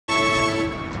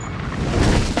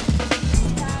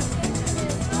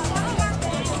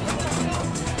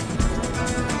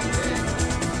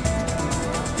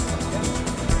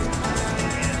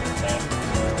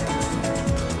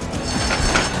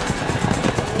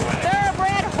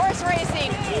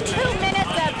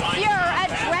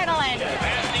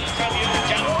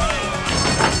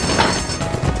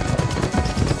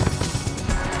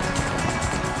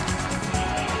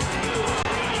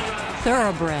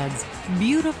Thoroughbreds.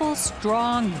 Beautiful,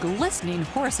 strong, glistening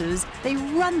horses. They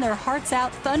run their hearts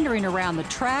out thundering around the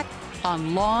track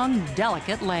on long,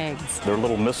 delicate legs. They're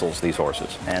little missiles, these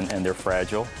horses, and they're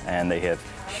fragile, and they have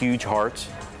huge hearts,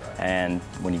 and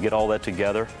when you get all that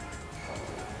together,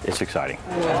 it's exciting.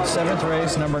 7th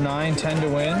race, number 9, 10 to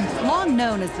win. Long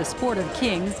known as the sport of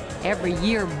kings, every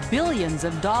year billions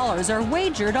of dollars are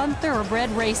wagered on thoroughbred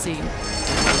racing.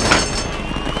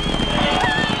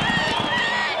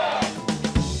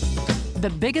 The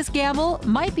biggest gamble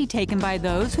might be taken by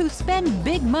those who spend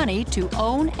big money to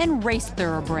own and race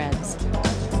thoroughbreds.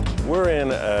 We're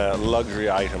in a luxury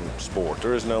item sport.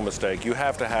 There is no mistake. You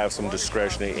have to have some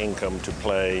discretionary income to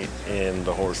play in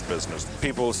the horse business.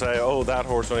 People say, oh, that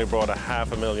horse only brought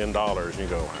 $500,000. And you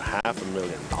go,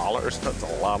 $500,000? That's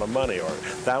a lot of money. Or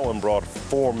that one brought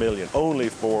 $4 million, only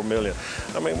 $4 million.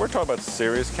 I mean, we're talking about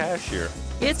serious cash here.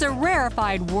 It's a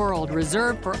rarefied world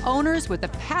reserved for owners with a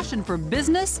passion for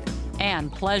business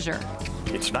and pleasure.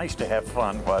 It's nice to have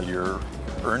fun while you're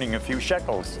earning a few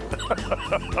shekels.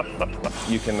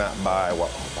 You cannot buy what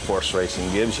horse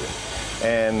racing gives you.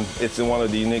 And it's one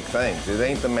of the unique things. It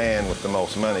ain't the man with the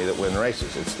most money that wins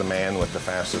races. It's the man with the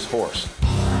fastest horse.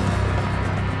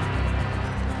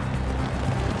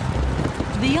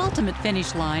 The ultimate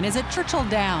finish line is at Churchill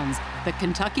Downs. The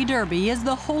Kentucky Derby is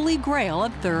the holy grail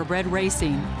of thoroughbred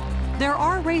racing. There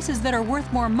are races that are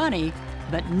worth more money,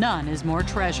 but none is more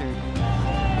treasured.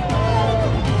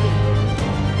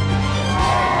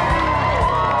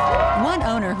 One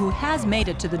owner who has made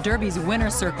it to the Derby's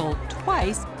winner's circle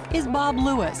twice is Bob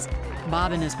Lewis.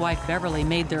 Bob and his wife Beverly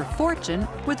made their fortune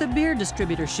with a beer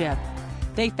distributorship.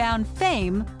 They found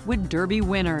fame with Derby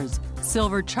winners,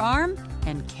 Silver Charm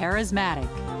and Charismatic.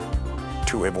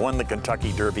 To have won the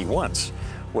Kentucky Derby once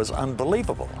was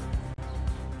unbelievable.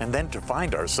 And then to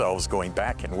find ourselves going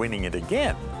back and winning it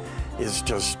again is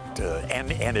just,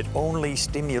 and it only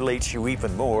stimulates you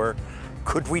even more.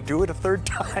 Could we do it a third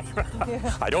time?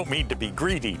 Yeah. I don't mean to be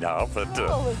greedy now, but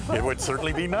it would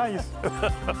certainly be nice.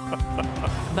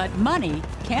 But money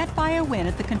can't buy a win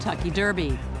at the Kentucky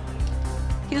Derby.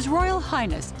 His Royal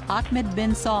Highness Ahmed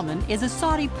bin Salman is a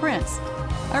Saudi prince,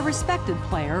 a respected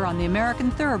player on the American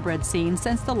thoroughbred scene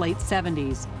since the late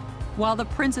 70s. While the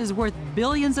prince is worth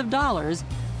billions of dollars,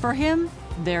 for him,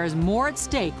 there's more at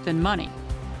stake than money.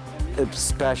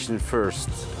 It's passion first,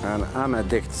 and I'm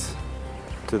addicted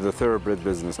to the thoroughbred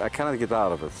business. I cannot get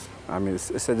out of it. I mean,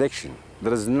 it's addiction.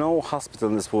 There is no hospital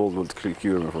in this world that will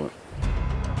cure me from it.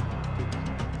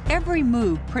 Every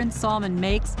move Prince Salman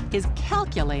makes is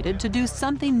calculated to do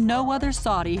something no other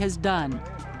Saudi has done: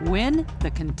 win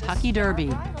the Kentucky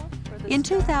Derby. In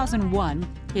 2001,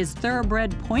 his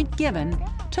thoroughbred Point Given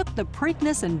took the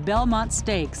Preakness and Belmont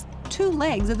Stakes, 2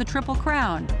 legs of the Triple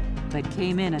Crown, but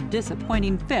came in a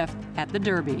disappointing 5th at the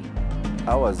Derby.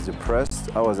 I was depressed,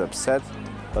 I was upset,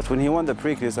 but when he won the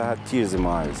Preakness, I had tears in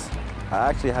my eyes. I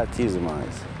actually had tears in my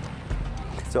eyes.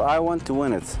 So I want to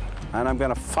win it, and I'm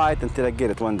gonna fight until I get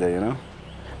it one day, you know?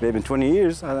 Maybe in 20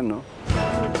 years, I don't know.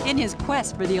 In his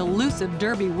quest for the elusive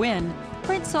Derby win,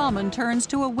 Prince Salman turns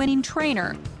to a winning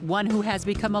trainer, one who has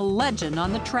become a legend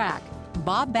on the track,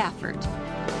 Bob Baffert.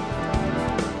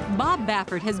 Bob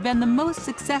Baffert has been the most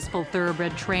successful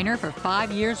thoroughbred trainer for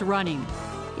 5 years running.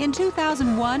 In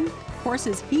 2001,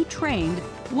 horses he trained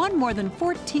won more than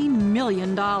 $14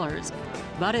 million.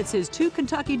 But it's his 2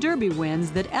 Kentucky Derby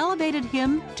wins that elevated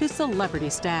him to celebrity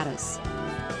status.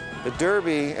 The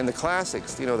Derby and the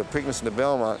classics, you know, the Preakness and the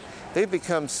Belmont, they've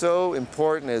become so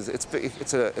important as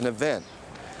it's an event.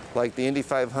 Like the Indy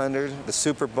 500, the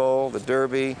Super Bowl, the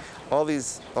Derby, all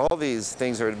these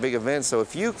things are big events. So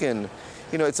if you can,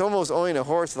 you know, it's almost owning a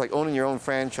horse, it's like owning your own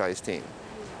franchise team.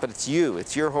 But it's you,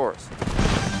 it's your horse.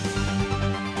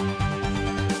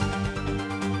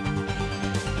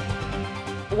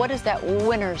 What is that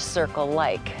winner's circle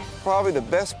like? Probably the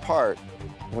best part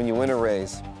when you win a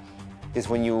race is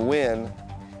when you win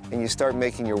and you start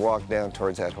making your walk down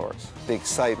towards that horse. The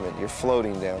excitement, you're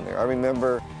floating down there. I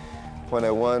remember when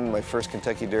I won my first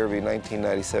Kentucky Derby in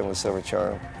 1997 with Silver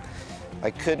Charm,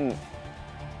 I couldn't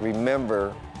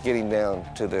remember getting down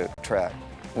to the track.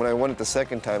 When I won it the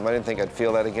second time, I didn't think I'd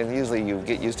feel that again. Usually you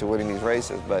get used to winning these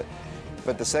races, but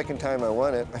the second time I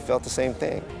won it, I felt the same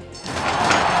thing.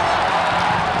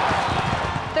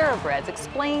 Thoroughbreds,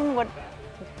 explain what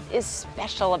is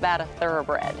special about a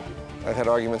thoroughbred. I've had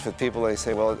arguments with people, they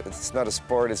say, well, it's not a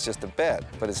sport, it's just a bet.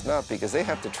 But it's not, because they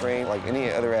have to train like any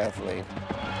other athlete.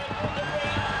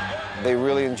 They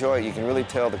really enjoy it. You can really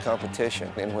tell the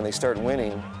competition. And when they start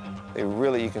winning,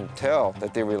 you can tell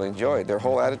that they really enjoy it. Their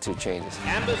whole attitude changes.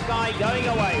 Amber Sky going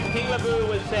away. King Laboo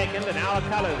was second, and Our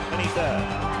Colours finished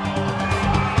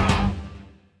third.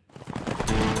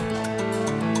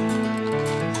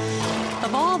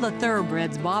 the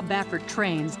thoroughbreds Bob Baffert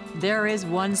trains, there is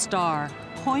one star,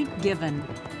 Point Given.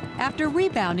 After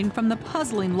rebounding from the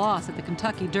puzzling loss at the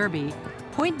Kentucky Derby,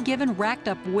 Point Given racked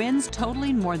up wins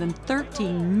totaling more than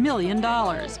 $13 million.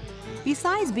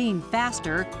 Besides being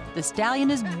faster, the stallion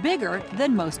is bigger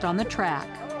than most on the track.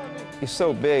 He's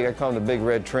so big, I call him the big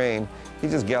red train. He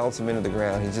just gallops him into the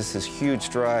ground. He's just, his huge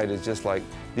stride is just like,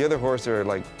 the other horses are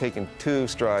like taking 2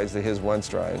 strides to his 1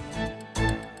 stride.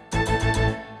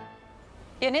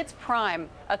 In its prime,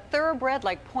 a thoroughbred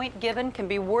like Point Given can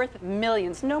be worth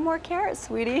millions. No more carrots,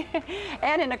 sweetie.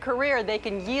 And in a career, they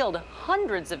can yield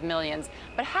hundreds of millions.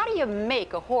 But how do you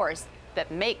make a horse that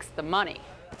makes the money?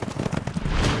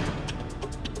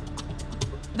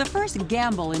 The first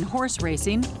gamble in horse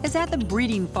racing is at the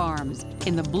breeding farms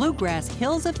in the bluegrass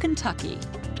hills of Kentucky.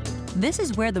 This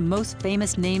is where the most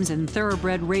famous names in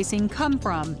thoroughbred racing come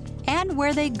from and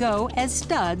where they go as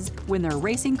studs when their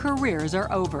racing careers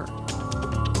are over.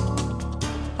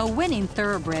 A winning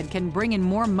thoroughbred can bring in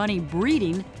more money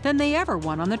breeding than they ever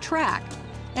won on the track.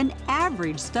 An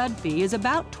average stud fee is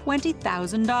about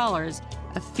 $20,000,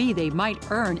 a fee they might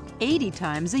earn 80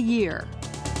 times a year.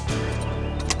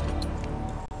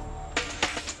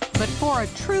 But for a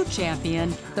true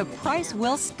champion, the price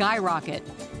will skyrocket.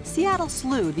 Seattle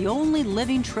Slew, the only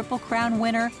living Triple Crown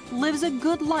winner, lives a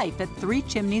good life at Three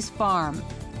Chimneys Farm.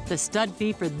 The stud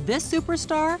fee for this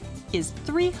superstar is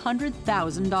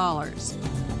 $300,000.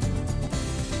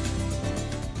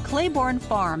 Claiborne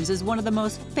Farms is one of the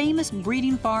most famous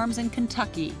breeding farms in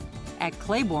Kentucky. At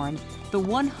Claiborne, the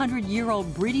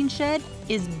 100-year-old breeding shed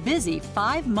is busy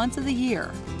 5 months of the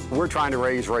year. We're trying to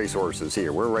raise racehorses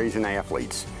here. We're raising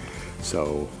athletes.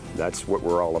 So that's what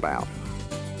we're all about.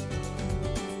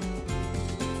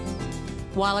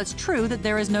 While it's true that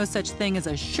there is no such thing as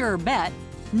a sure bet,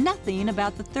 nothing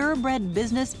about the thoroughbred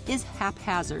business is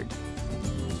haphazard.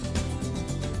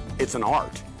 It's an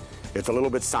art. It's a little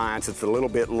bit science, it's a little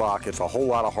bit luck, it's a whole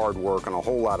lot of hard work and a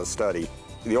whole lot of study.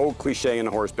 The old cliche in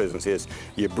the horse business is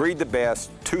you breed the best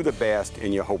to the best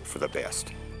and you hope for the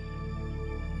best.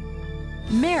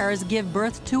 Mares give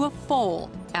birth to a foal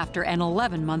after an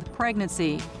 11-month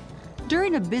pregnancy.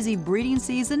 During a busy breeding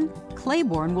season,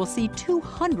 Claiborne will see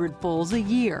 200 foals a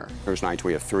year. There's nights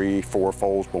we have 3, 4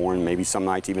 foals born, maybe some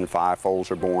nights even 5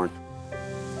 foals are born.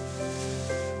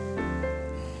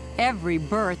 Every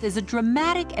birth is a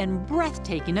dramatic and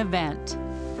breathtaking event.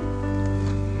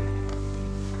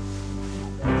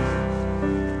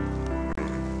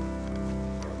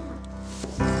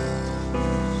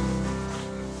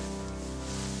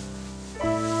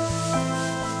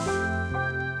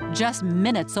 Just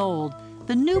minutes old,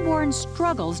 the newborn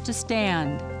struggles to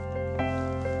stand.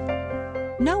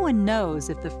 No one knows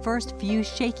if the first few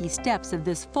shaky steps of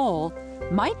this foal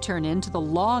might turn into the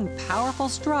long, powerful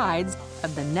strides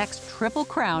of the next Triple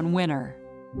Crown winner.